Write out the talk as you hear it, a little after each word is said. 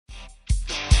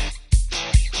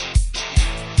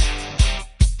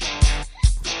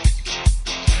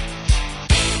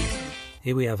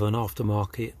Here we have an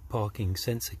aftermarket parking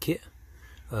sensor kit,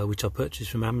 which I purchased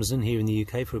from Amazon here in the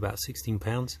UK for about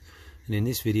 £16. And in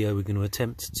this video we're going to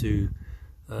attempt to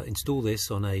install this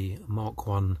on a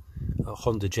Mk1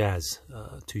 Honda Jazz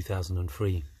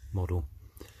 2003 model.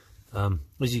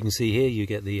 As you can see here, you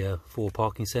get the 4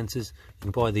 parking sensors. You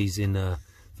can buy these in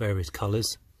various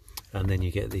colours, and then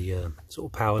you get the sort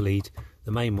of power lead,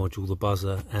 the main module, the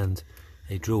buzzer and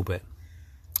a drill bit.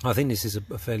 I think this is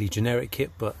a fairly generic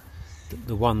kit, but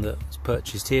the one that's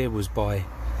purchased here was by a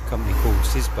company called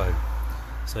CISBO.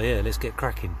 So yeah, let's get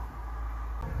cracking.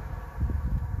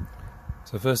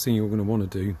 So first thing you're going to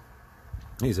want to do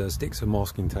is stick some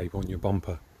masking tape on your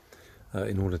bumper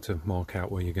in order to mark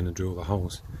out where you're going to drill the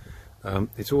holes.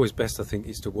 It's always best, I think,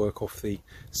 is to work off the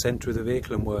centre of the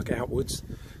vehicle and work outwards.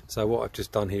 So what I've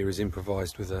just done here is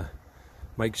improvised with a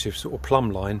makeshift sort of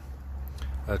plumb line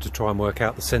to try and work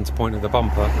out the centre point of the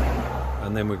bumper,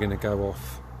 and then we're going to go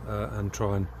off and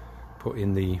try and put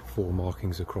in the 4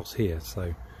 markings across here.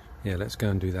 So yeah, let's go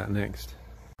and do that next.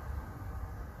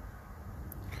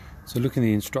 So looking at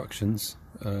the instructions,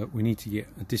 we need to get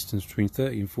a distance between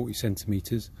 30 and 40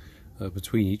 centimetres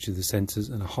between each of the sensors,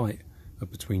 and a height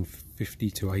of between 50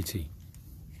 to 80.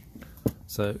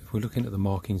 So if we're looking at the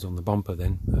markings on the bumper,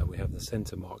 then we have the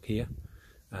centre mark here,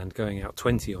 and going out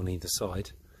 20 on either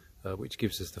side, which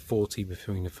gives us the 40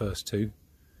 between the first 2.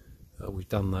 We've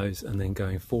done those, and then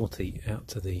going 40 out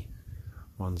to the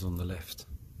ones on the left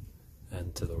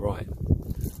and to the right.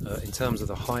 In terms of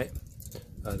the height,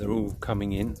 they're all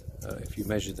coming in, if you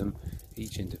measure them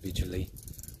each individually,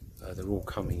 they're all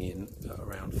coming in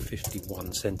around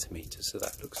 51 centimetres, so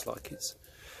that looks like it's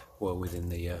well within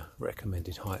the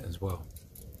recommended height as well.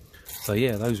 So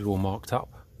yeah, those are all marked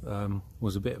up.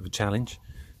 Was a bit of a challenge,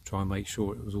 try and make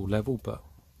sure it was all level, but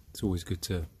it's always good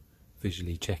to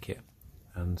visually check it.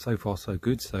 And so far so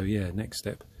good. So yeah, next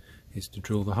step is to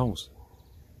drill the holes.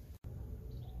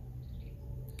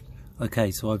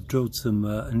 Okay, so I've drilled some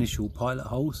initial pilot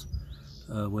holes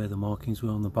where the markings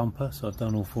were on the bumper, so I've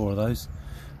done all 4 of those.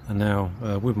 And now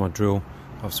with my drill,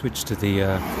 I've switched to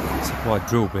the supplied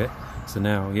drill bit. So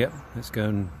now, yep, let's go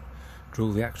and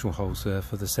drill the actual holes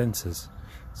for the sensors.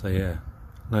 So yeah,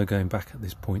 no going back at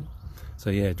this point. So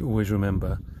yeah, always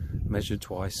remember, measure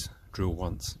twice, drill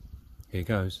once. Here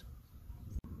goes.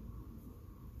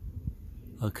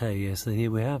 Okay, yeah, so here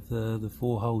we have the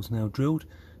 4 holes now drilled,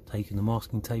 taking the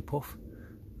masking tape off.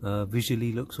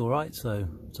 Visually looks alright, so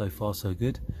far so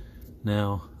good.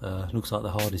 Now looks like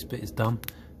the hardest bit is done,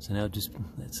 so now just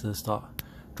let's start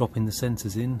dropping the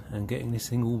sensors in and getting this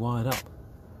thing all wired up.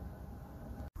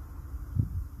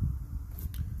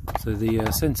 So the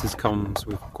sensors comes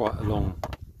with quite a long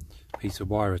piece of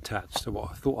wire attached, so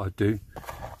what I thought I'd do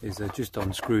is just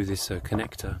unscrew this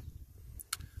connector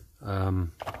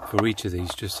for each of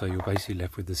these, just so you're basically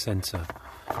left with the sensor,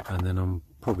 and then I'm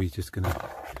probably just going to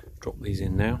drop these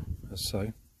in now, as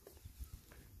so.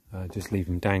 Just leave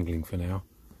them dangling for now,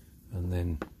 and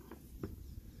then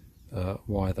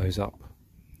wire those up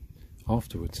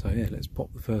afterwards. So yeah, let's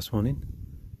pop the first one in,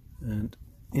 and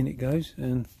in it goes,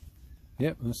 and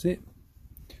yep, that's it.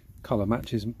 Colour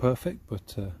match isn't perfect,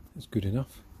 but it's good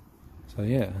enough. So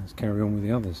yeah, let's carry on with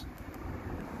the others.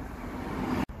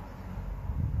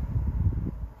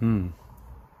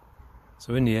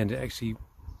 So in the end, it actually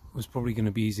was probably going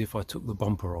to be easy if I took the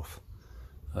bumper off,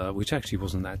 which actually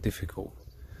wasn't that difficult.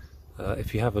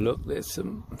 If you have a look, there's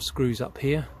some screws up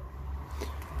here,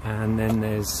 and then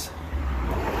there's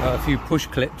a few push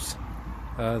clips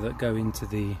that go into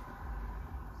the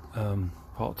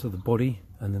parts of the body,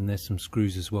 and then there's some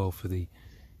screws as well for the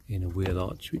inner wheel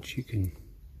arch, which you can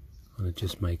kind of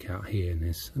just make out here, and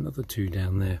there's another 2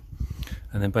 down there,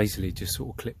 and then basically it just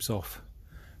sort of clips off.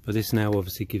 But this now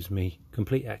obviously gives me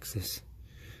complete access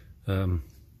to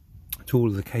all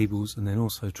of the cables, and then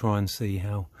also try and see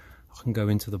how I can go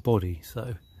into the body.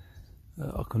 So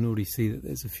I can already see that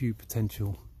there's a few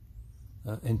potential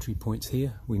entry points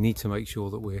here. We need to make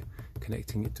sure that we're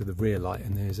connecting it to the rear light,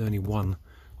 and there's only one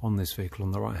on this vehicle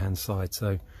on the right hand side, so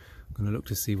I'm going to look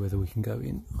to see whether we can go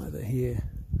in either here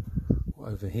or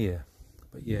over here.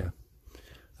 But yeah,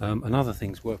 another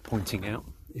thing's worth pointing out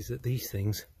is that these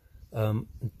things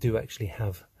do actually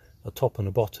have a top and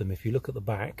a bottom. If you look at the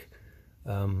back,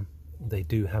 they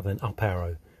do have an up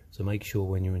arrow, so make sure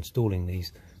when you're installing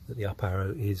these that the up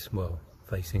arrow is, well,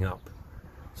 facing up.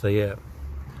 So yeah,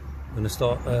 I'm going to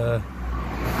start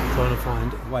trying to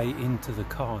find a way into the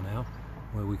car now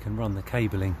where we can run the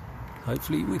cabling.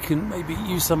 Hopefully we can maybe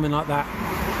use something like that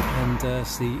and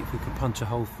see if we can punch a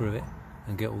hole through it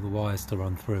and get all the wires to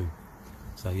run through.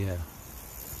 So yeah,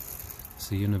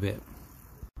 see you in a bit.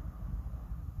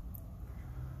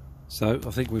 So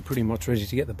I think we're pretty much ready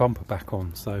to get the bumper back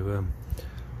on. So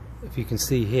if you can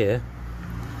see here,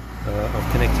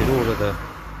 I've connected all of the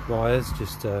wires,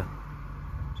 just as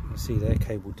you can see there,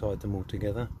 cable tied them all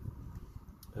together,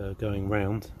 going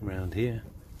round here,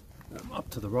 up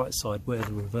to the right side where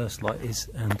the reverse light is,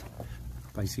 and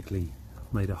basically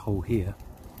made a hole here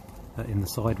in the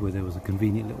side where there was a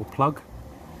convenient little plug.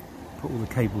 Put all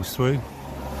the cables through,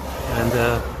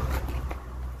 and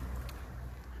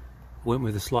went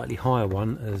with a slightly higher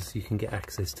one as you can get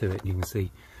access to it. You can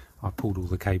see I pulled all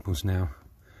the cables now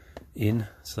in,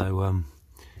 so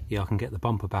yeah, I can get the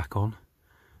bumper back on,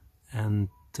 and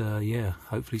yeah,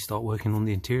 hopefully start working on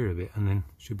the interior of it, and then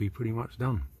should be pretty much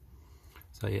done.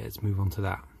 So yeah, let's move on to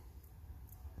that.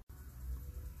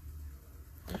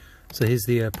 So here's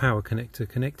the power connector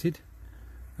connected.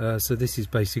 So this is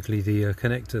basically the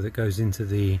connector that goes into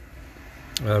the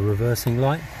reversing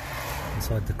light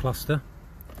inside the cluster.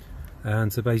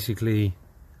 And so basically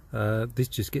this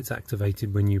just gets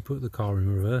activated when you put the car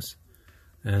in reverse,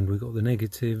 and we've got the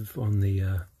negative on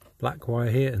the black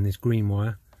wire here, and this green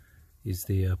wire is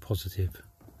the positive.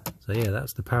 So yeah,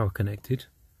 that's the power connected.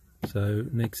 So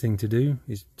next thing to do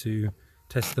is to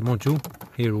test the module.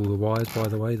 Here are all the wires, by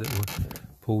the way, that were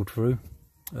pulled through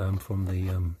from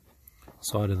the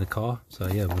side of the car. So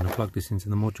yeah, we're going to plug this into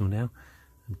the module now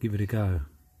and give it a go.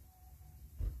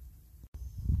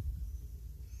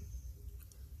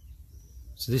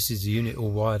 So this is the unit all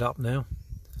wired up now.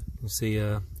 You can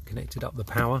see connected up the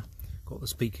power, got the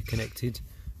speaker connected,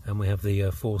 and we have the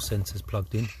 4 sensors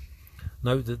plugged in.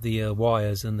 Note that the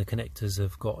wires and the connectors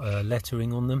have got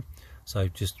lettering on them, so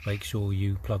just make sure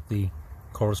you plug the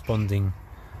corresponding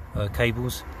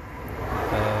cables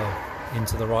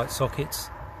into the right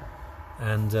sockets.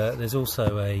 And there's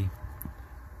also a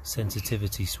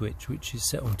sensitivity switch which is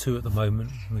set on 2 at the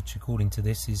moment, which according to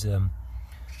this is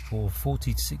for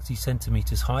 40 to 60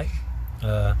 centimeters height.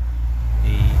 The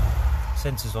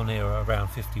sensors on here are around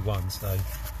 51, so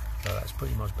that's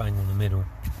pretty much bang on the middle.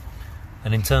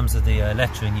 And in terms of the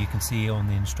lettering, you can see on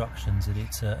the instructions that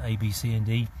it's A, B, C and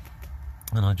D,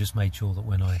 and I just made sure that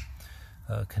when I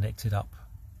connected up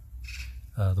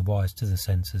the wires to the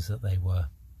sensors that they were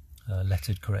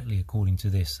lettered correctly according to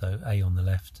this. So A on the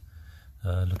left,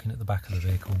 looking at the back of the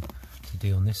vehicle, to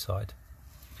D on this side.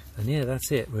 And yeah,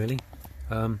 that's it really.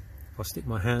 If I stick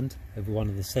my hand over one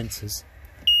of the sensors,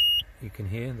 you can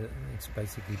hear that it's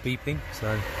basically beeping,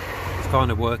 so it's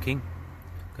kind of working.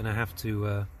 I'm going to have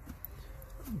to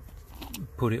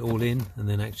put it all in and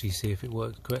then actually see if it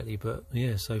works correctly, but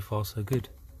yeah, so far so good.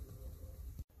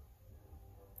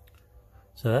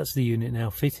 So that's the unit now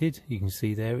fitted. You can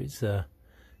see there it's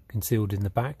concealed in the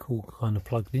back, all kind of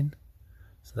plugged in.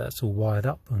 So that's all wired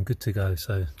up and good to go.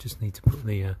 So just need to put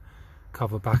the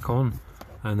cover back on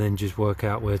and then just work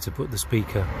out where to put the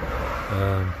speaker.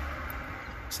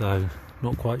 So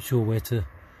not quite sure where to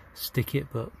stick it,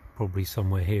 but probably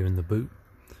somewhere here in the boot.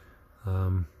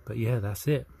 But yeah, that's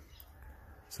it.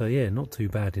 So yeah, not too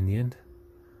bad in the end.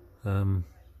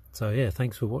 So yeah,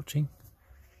 thanks for watching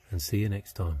and see you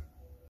next time.